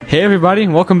Hey everybody,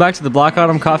 and welcome back to the Black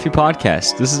Autumn Coffee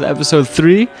Podcast. This is episode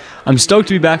 3. I'm stoked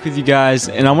to be back with you guys,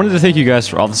 and I wanted to thank you guys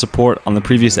for all the support on the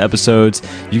previous episodes.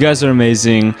 You guys are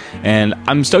amazing, and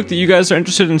I'm stoked that you guys are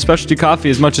interested in specialty coffee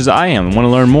as much as I am and want to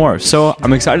learn more. So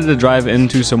I'm excited to dive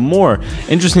into some more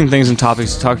interesting things and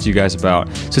topics to talk to you guys about.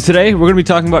 So today, we're going to be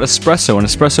talking about espresso and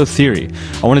espresso theory.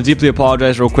 I want to deeply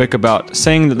apologize real quick about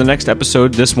saying that the next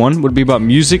episode, this one, would be about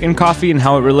music and coffee and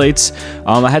how it relates.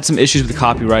 I had some issues with the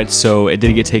copyright, so it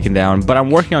didn't get taken down, but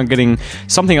I'm working on getting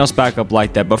something else back up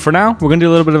like that. But for now, we're going to do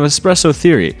a little bit of espresso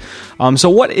theory. So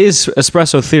what is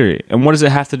espresso theory, and what does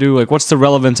it have to do, what's the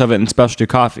relevance of it in specialty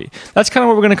coffee? That's kind of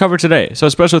what we're going to cover today. So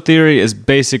espresso theory is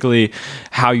basically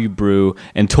how you brew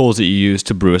and tools that you use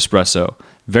to brew espresso.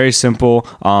 Very simple,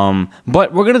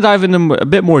 but we're going to dive into a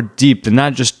bit more deep than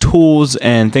not just tools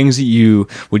and things that you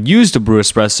would use to brew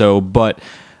espresso, but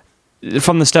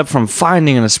from the step from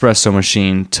finding an espresso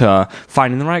machine to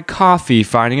finding the right coffee,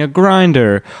 finding a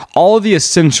grinder, all of the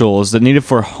essentials that needed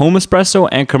for home espresso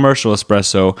and commercial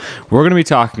espresso, we're going to be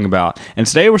talking about. And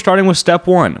today we're starting with step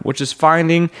 1, which is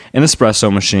finding an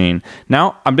espresso machine.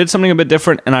 Now, I did something a bit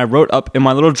different, and I wrote up in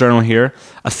my little journal here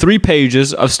 3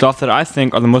 pages of stuff that I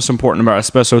think are the most important about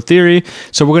espresso theory.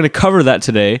 So we're going to cover that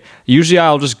today. Usually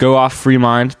I'll just go off free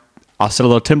mind. I'll set a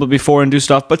little template before and do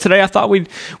stuff, but today I thought we'd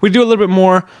do a little bit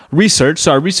more research.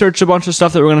 So I researched a bunch of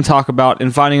stuff that we're going to talk about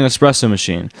in finding an espresso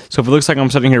machine. So if it looks like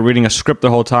I'm sitting here reading a script the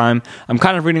whole time, I'm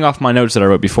kind of reading off my notes that I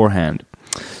wrote beforehand.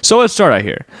 So let's start out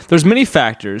here. There's many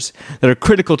factors that are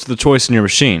critical to the choice in your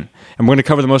machine, and we're going to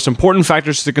cover the most important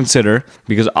factors to consider,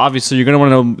 because obviously you're going to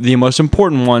want to know the most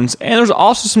important ones, and there's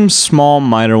also some small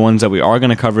minor ones that we are going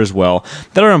to cover as well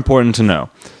that are important to know.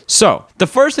 So, the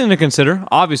first thing to consider,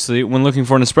 obviously, when looking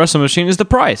for an espresso machine is the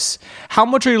price. How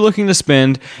much are you looking to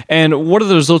spend, and what are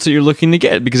the results that you're looking to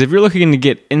get? Because if you're looking to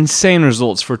get insane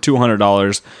results for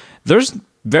 $200, there's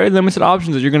very limited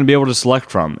options that you're going to be able to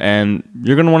select from, and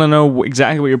you're going to want to know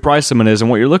exactly what your price limit is and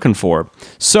what you're looking for.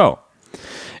 So,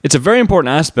 it's a very important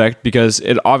aspect because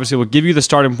it obviously will give you the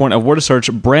starting point of where to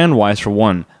search brand-wise for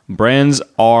one. Brands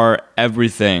are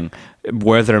everything.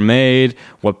 Where they're made,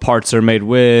 what parts they're made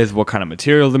with, what kind of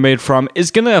material they're made from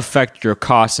is going to affect your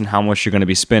costs and how much you're going to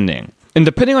be spending. And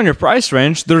depending on your price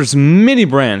range, there's many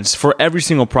brands for every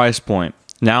single price point.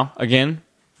 Now, again,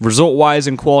 result-wise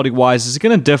and quality-wise is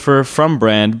going to differ from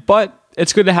brand, but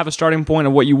it's good to have a starting point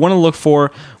of what you want to look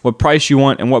for, what price you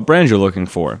want, and what brand you're looking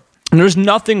for. And there's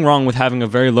nothing wrong with having a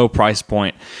very low price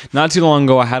point. Not too long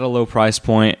ago, I had a low price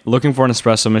point looking for an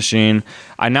espresso machine.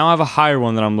 I now have a higher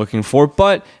one that I'm looking for,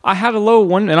 but I had a low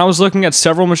one and I was looking at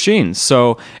several machines.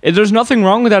 So there's nothing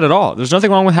wrong with that at all. There's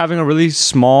nothing wrong with having a really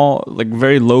small,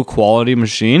 very low quality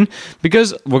machine,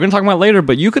 because we're going to talk about it later,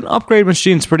 but you can upgrade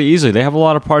machines pretty easily. They have a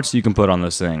lot of parts that you can put on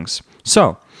those things.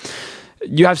 So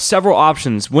you have several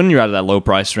options when you're out of that low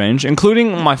price range,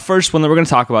 including my first one that we're going to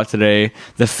talk about today,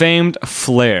 the famed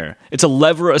Flare. It's a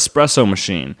lever espresso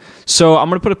machine. So I'm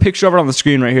going to put a picture of it on the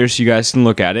screen right here so you guys can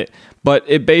look at it. But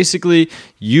it basically,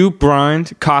 you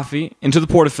grind coffee into the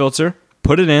portafilter,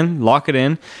 put it in, lock it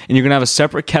in, and you're going to have a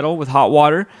separate kettle with hot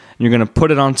water, and you're going to put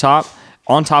it on top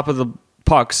of the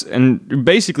pucks, and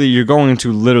basically you're going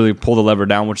to literally pull the lever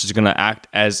down, which is going to act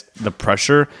as the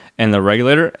pressure and the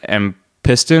regulator and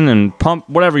piston and pump,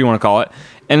 whatever you want to call it,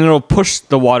 and it'll push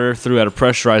the water through at a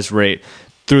pressurized rate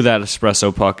through that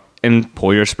espresso puck and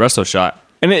pull your espresso shot.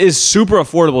 And it is super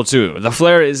affordable too. The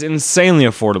Flare is insanely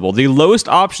affordable. The lowest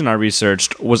option I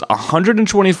researched was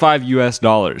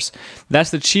 $125. That's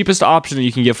the cheapest option that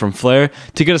you can get from Flare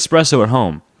to get espresso at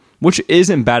home, which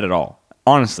isn't bad at all.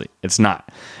 Honestly, it's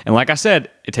not. And like I said,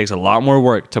 it takes a lot more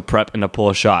work to prep and to pull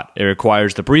a shot. It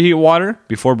requires to preheat water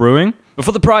before brewing. But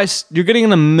for the price, you're getting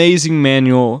an amazing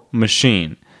manual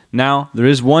machine. Now, there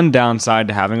is one downside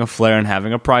to having a Flare and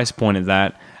having a price point at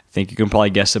that. I think you can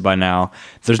probably guess it by now.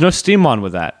 There's no steam wand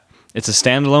with that. It's a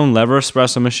standalone lever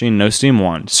espresso machine, no steam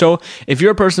wand. So if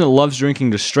you're a person that loves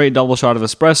drinking just straight double shot of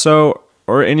espresso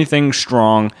or anything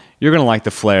strong, you're going to like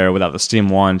the Flare without the steam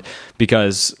wand,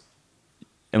 because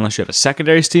unless you have a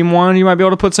secondary steam wand, you might be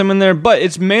able to put some in there. But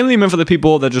it's mainly meant for the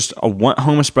people that just want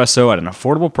home espresso at an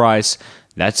affordable price.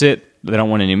 That's it. They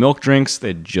don't want any milk drinks.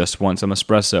 They just want some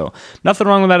espresso. Nothing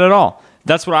wrong with that at all.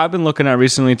 That's what I've been looking at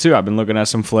recently too. I've been looking at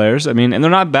some Flares. And they're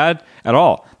not bad at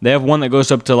all. They have one that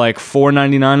goes up to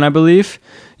 $4.99, I believe.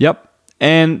 Yep.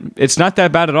 And it's not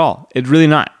that bad at all. It's really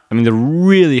not. They're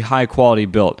really high quality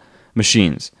built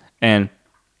machines. And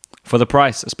for the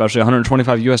price, especially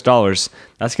 $125,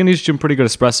 that's going to get you some pretty good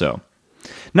espresso.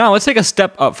 Now, let's take a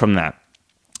step up from that.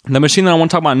 The machine that I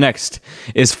want to talk about next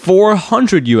is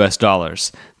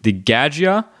 $400. The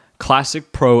Gaggia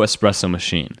Classic Pro espresso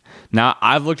machine. Now,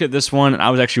 I've looked at this one, and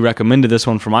I was actually recommended this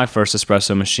one for my first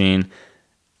espresso machine.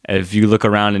 If you look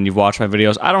around and you've watched my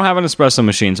videos, I don't have an espresso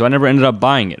machine, so I never ended up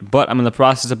buying it. But I'm in the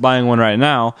process of buying one right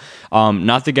now,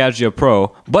 not the Gadget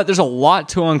Pro, but there's a lot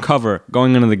to uncover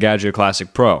going into the Gadget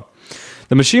Classic Pro.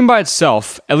 The machine by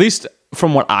itself, at least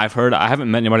from what I've heard, I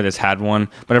haven't met anybody that's had one,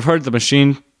 but I've heard the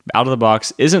machine out of the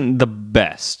box isn't the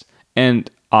best. And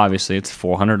obviously, it's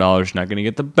 $400, not going to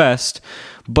get the best,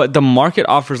 but the market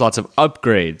offers lots of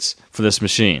upgrades for this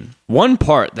machine. One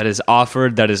part that is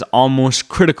offered that is almost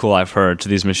critical, I've heard, to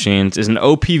these machines is an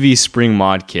OPV spring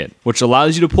mod kit, which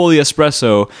allows you to pull the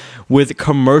espresso with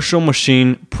commercial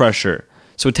machine pressure.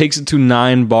 So it takes it to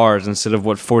 9 bars instead of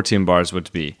what 14 bars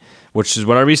would be, which is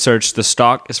what I researched. The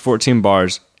stock is 14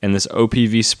 bars, and this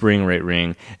OPV spring rate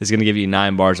ring is going to give you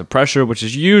 9 bars of pressure, which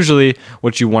is usually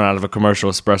what you want out of a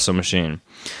commercial espresso machine.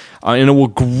 And it will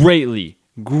greatly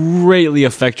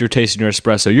affect your taste in your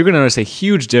espresso. You're going to notice a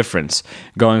huge difference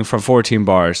going from 14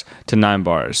 bars to 9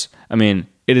 bars. I mean,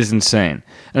 it is insane.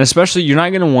 And especially, you're not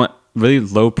going to want really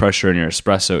low pressure in your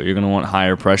espresso. You're going to want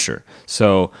higher pressure.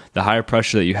 So the higher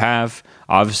pressure that you have,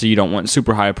 obviously you don't want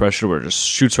super high pressure where it just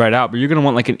shoots right out, but you're going to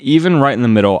want like an even right in the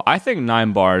middle. I think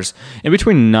 9 bars, in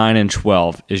between 9 and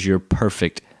 12 is your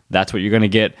perfect. That's what you're going to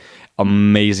get.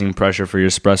 Amazing pressure for your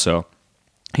espresso.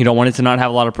 You don't want it to not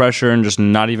have a lot of pressure and just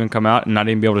not even come out and not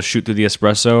even be able to shoot through the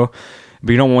espresso.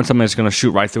 But you don't want something that's going to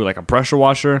shoot right through like a pressure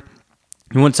washer.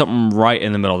 You want something right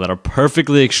in the middle that'll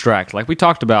perfectly extract. Like we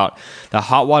talked about, the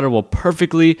hot water will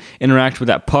perfectly interact with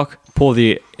that puck, pull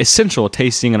the essential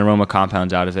tasting and aroma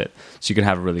compounds out of it, so you can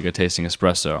have a really good tasting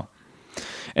espresso.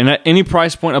 And at any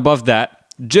price point above that,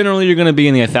 generally you're going to be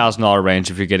in the $1,000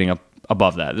 range if you're getting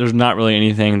above that. There's not really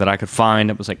anything that I could find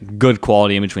that was like good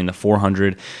quality in between the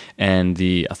 $400 and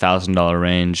the $1,000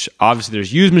 range. Obviously,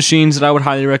 there's used machines that I would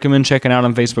highly recommend checking out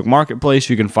on Facebook Marketplace.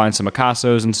 You can find some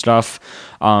Picassos and stuff,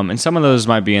 and some of those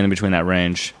might be in between that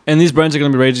range. And these brands are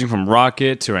going to be ranging from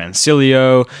Rocket to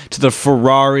Rancilio to the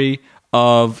Ferrari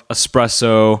of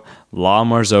espresso, La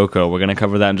Marzocco. We're going to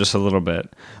cover that in just a little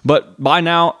bit. But by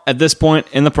now, at this point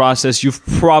in the process, you've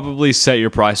probably set your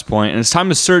price point, and it's time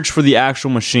to search for the actual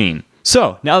machine.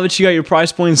 So, now that you got your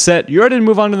price point set, you're ready to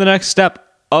move on to the next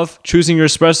step of choosing your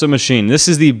espresso machine. This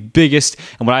is the biggest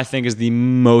and what I think is the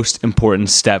most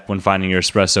important step when finding your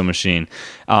espresso machine.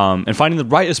 And finding the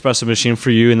right espresso machine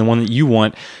for you and the one that you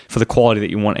want for the quality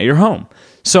that you want at your home.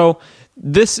 So,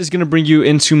 this is going to bring you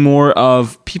into more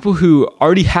of people who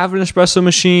already have an espresso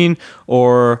machine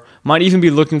or might even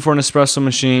be looking for an espresso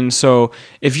machine. So,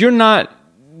 if you're not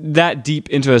that deep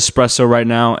into espresso right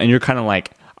now and you're kind of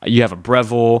like, you have a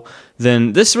Breville,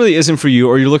 then this really isn't for you,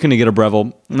 or you're looking to get a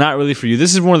Breville, not really for you.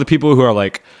 This is one of the people who are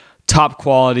like top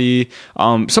quality.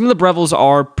 Some of the Brevilles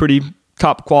are pretty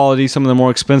top quality, some of the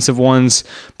more expensive ones,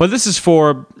 but this is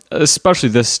for, especially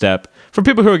this step, for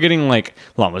people who are getting like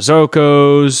La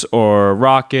Mazzoccos or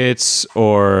Rockets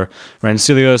or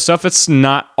Rancilio stuff. It's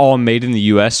not all made in the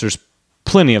U.S. There's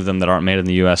plenty of them that aren't made in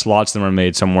the U.S. Lots of them are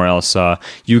made somewhere else.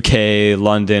 UK,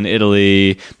 London,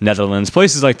 Italy, Netherlands,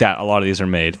 places like that. A lot of these are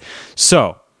made.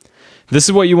 So this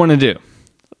is what you want to do.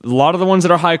 A lot of the ones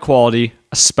that are high quality,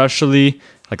 especially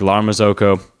like La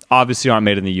Marzocco, obviously aren't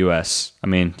made in the U.S. I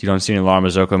mean, you don't see any La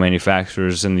Marzocco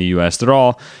manufacturers in the U.S. They're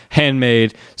all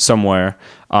handmade somewhere.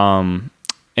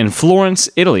 In Florence,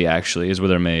 Italy, actually, is where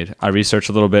they're made. I researched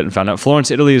a little bit and found out Florence,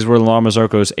 Italy is where La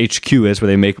Marzocco's HQ is, where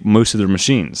they make most of their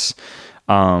machines.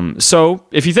 So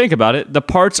if you think about it, the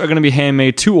parts are going to be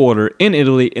handmade to order in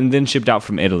Italy and then shipped out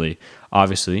from Italy.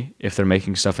 Obviously, if they're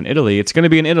making stuff in Italy, it's going to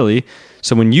be in Italy.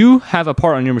 So when you have a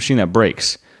part on your machine that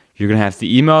breaks, you're going to have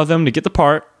to email them to get the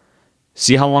part,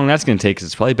 see how long that's going to take because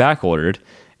it's probably back ordered.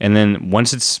 And then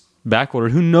once it's back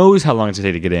ordered, who knows how long it's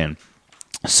going to take to get in.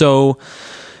 So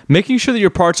making sure that your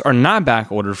parts are not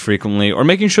back ordered frequently or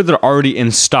making sure they're already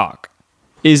in stock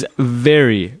is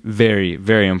very, very,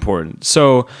 very important.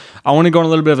 So I want to go on a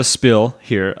little bit of a spill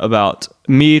here about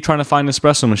me trying to find an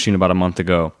espresso machine about a month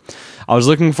ago. I was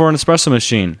looking for an espresso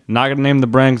machine. Not going to name the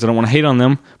brand because I don't want to hate on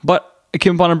them, but I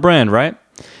came upon a brand, right?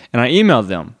 And I emailed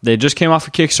them. They just came off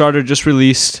a Kickstarter, just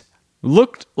released.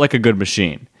 Looked like a good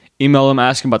machine. Email them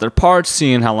asking about their parts,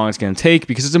 seeing how long it's going to take,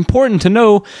 because it's important to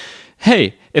know,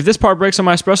 hey, if this part breaks on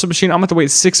my espresso machine, I'm going to have to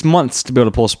wait 6 months to be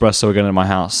able to pull espresso again in my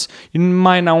house. You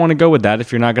might not want to go with that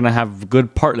if you're not going to have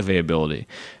good part availability.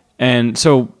 And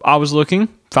so I was looking,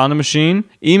 found a machine,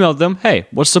 emailed them, hey,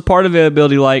 what's the part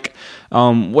availability like?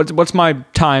 What's my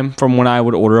time from when I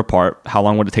would order a part? How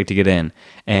long would it take to get in?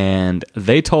 And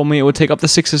they told me it would take up to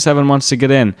 6 to 7 months to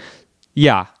get in.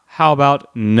 Yeah, how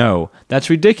about no? That's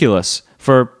ridiculous.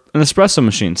 For an espresso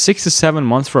machine. 6 to 7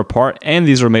 months for a part, and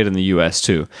these were made in the US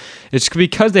too. It's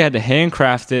because they had to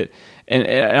handcraft it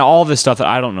and all this stuff that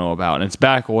I don't know about, and it's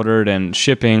back ordered and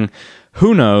shipping.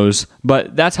 Who knows?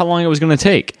 But that's how long it was going to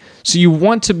take. So you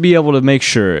want to be able to make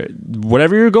sure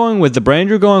whatever you're going with, the brand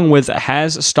you're going with,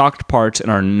 has stocked parts and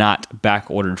are not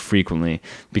back ordered frequently.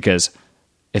 Because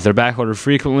if they're back ordered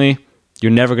frequently,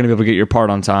 you're never going to be able to get your part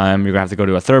on time. You're going to have to go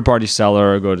to a third-party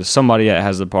seller or go to somebody that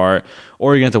has the part,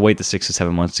 or you're going to have to wait the 6 to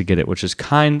 7 months to get it, which is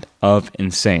kind of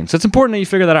insane. So it's important that you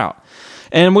figure that out.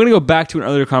 And we're going to go back to an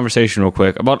earlier conversation real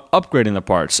quick about upgrading the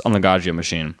parts on the Gaggia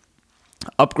machine.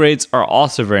 Upgrades are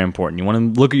also very important. You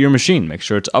want to look at your machine, make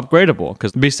sure it's upgradable,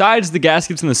 because besides the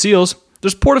gaskets and the seals,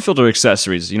 there's portafilter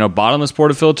accessories, bottomless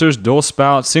portafilters, dual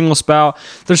spout, single spout.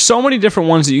 There's so many different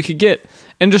ones that you could get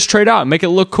and just trade out, make it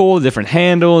look cool, different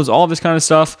handles, all this kind of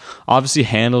stuff. Obviously,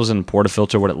 handles and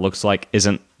portafilter, what it looks like,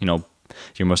 isn't,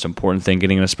 your most important thing.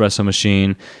 Getting an espresso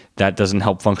machine, that doesn't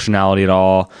help functionality at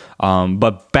all.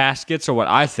 But baskets are what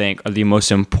I think are the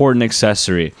most important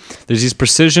accessory. There's these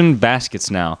precision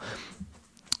baskets now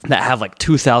that have like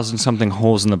 2,000 something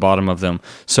holes in the bottom of them.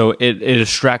 So it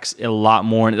extracts a lot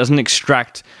more, and it doesn't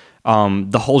extract,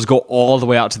 the holes go all the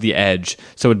way out to the edge.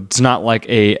 So it's not like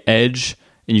a edge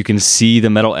and you can see the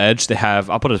metal edge. They have,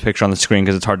 I'll put a picture on the screen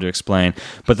because it's hard to explain,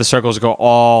 but the circles go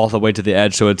all the way to the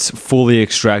edge. So it's fully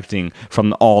extracting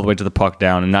from all the way to the puck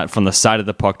down and not from the side of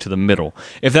the puck to the middle.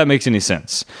 If that makes any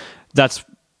sense. That's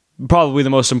probably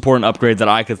the most important upgrade that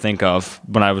I could think of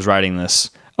when I was writing this,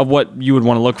 of what you would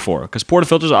want to look for. Because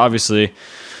portafilters, obviously,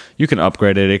 you can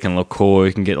upgrade it. It can look cool.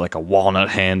 You can get like a walnut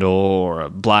handle or a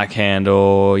black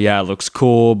handle. Yeah, it looks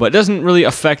cool, but it doesn't really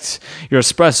affect your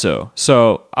espresso.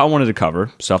 So I wanted to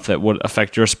cover stuff that would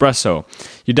affect your espresso.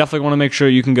 You definitely want to make sure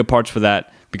you can get parts for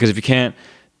that, because if you can't,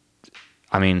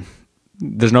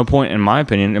 there's no point, in my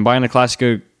opinion, in buying a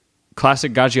classic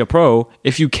Gaggia Pro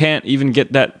if you can't even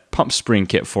get that pump spring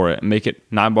kit for it and make it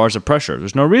 9 bars of pressure.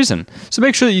 There's no reason. So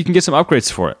make sure that you can get some upgrades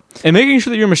for it. And making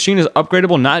sure that your machine is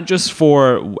upgradable, not just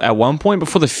for at one point, but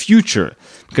for the future.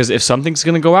 Because if something's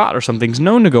going to go out or something's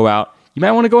known to go out, you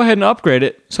might want to go ahead and upgrade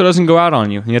it so it doesn't go out on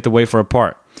you and you have to wait for a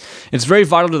part. It's very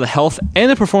vital to the health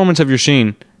and the performance of your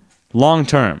machine long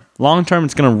term. Long term,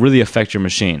 it's going to really affect your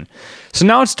machine. So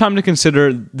now it's time to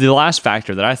consider the last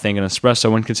factor that I think an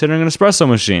espresso when considering an espresso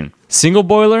machine. Single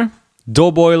boiler,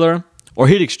 dual boiler, or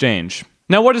heat exchange.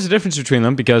 Now, what is the difference between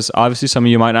them? Because obviously some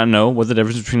of you might not know what the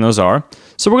difference between those are.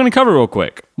 So we're going to cover real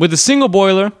quick. With a single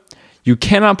boiler, you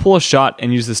cannot pull a shot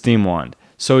and use the steam wand.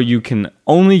 So you can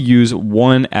only use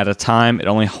one at a time. It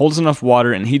only holds enough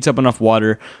water and heats up enough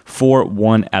water for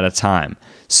one at a time.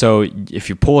 So if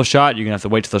you pull a shot, you're going to have to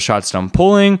wait till the shot's done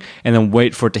pulling and then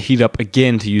wait for it to heat up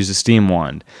again to use the steam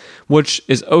wand, which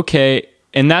is okay.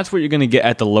 And that's what you're going to get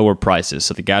at the lower prices.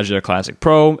 So the Gaggia Classic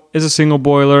Pro is a single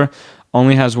boiler,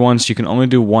 only has one, so you can only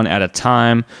do one at a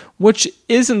time, which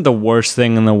isn't the worst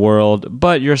thing in the world,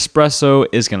 but your espresso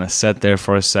is going to sit there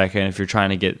for a second. If you're trying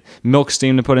to get milk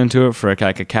steam to put into it for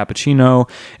like a cappuccino,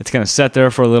 it's going to sit there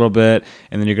for a little bit,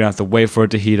 and then you're going to have to wait for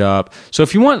it to heat up. So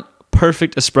if you want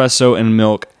perfect espresso and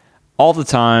milk all the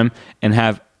time and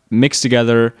have mixed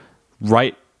together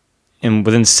right in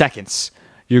within seconds,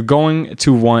 you're going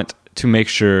to want to make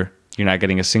sure you're not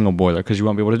getting a single boiler, because you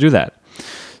won't be able to do that.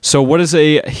 So what is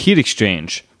a heat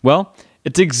exchange? Well,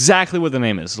 it's exactly what the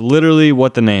name is, literally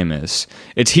what the name is.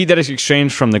 It's heat that is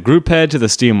exchanged from the group head to the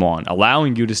steam wand,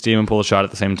 allowing you to steam and pull a shot at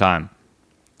the same time.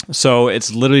 So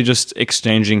it's literally just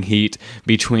exchanging heat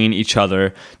between each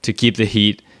other to keep the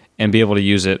heat and be able to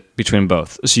use it between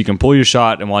both. So you can pull your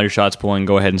shot, and while your shot's pulling,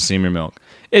 go ahead and steam your milk.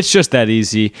 It's just that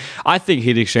easy. I think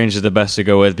heat exchange is the best to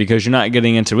go with, because you're not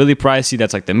getting into really pricey.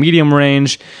 That's like the medium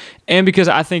range. And because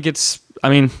I think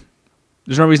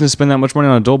there's no reason to spend that much money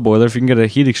on a dual boiler if you can get a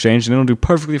heat exchange and it'll do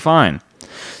perfectly fine.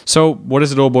 So what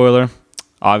is a dual boiler?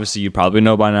 Obviously, you probably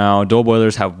know by now. Dual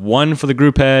boilers have one for the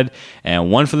group head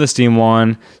and one for the steam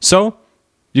wand. So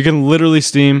you can literally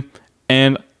steam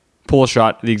and pull a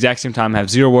shot at the exact same time, have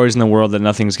zero worries in the world that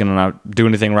nothing's going to do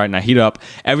anything right, not heat up.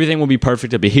 Everything will be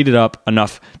perfect to be heated up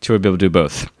enough to be able to do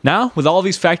both. Now, with all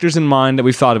these factors in mind that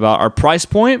we've thought about, our price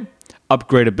point,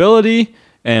 upgradability,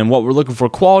 and what we're looking for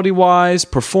quality-wise,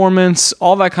 performance,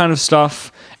 all that kind of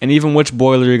stuff, and even which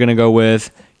boiler you're going to go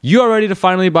with, you are ready to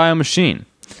finally buy a machine.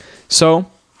 So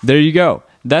there you go.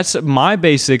 That's my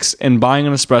basics in buying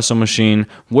an espresso machine,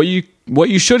 what you what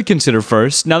you should consider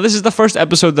first. Now, this is the first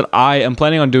episode that I am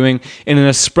planning on doing in an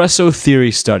espresso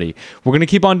theory study. We're going to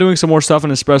keep on doing some more stuff in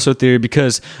espresso theory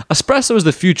because espresso is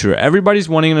the future. Everybody's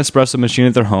wanting an espresso machine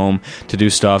at their home to do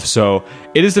stuff, so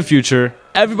it is the future.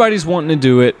 Everybody's wanting to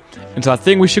do it, and so I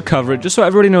think we should cover it just so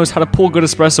everybody knows how to pull good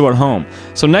espresso at home.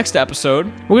 So next episode,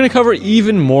 we're going to cover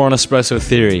even more on espresso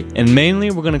theory, and mainly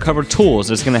we're going to cover tools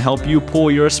that's going to help you pull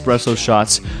your espresso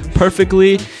shots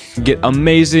perfectly, get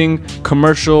amazing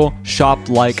commercial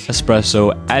shop-like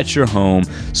espresso at your home.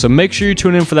 So make sure you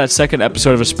tune in for that second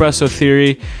episode of Espresso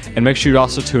Theory, and make sure you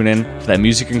also tune in for that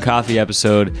music and coffee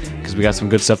episode because we got some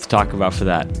good stuff to talk about for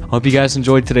that. I hope you guys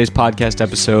enjoyed today's podcast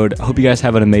episode. I hope you guys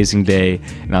have an amazing day,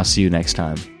 and I'll see you next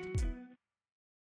time.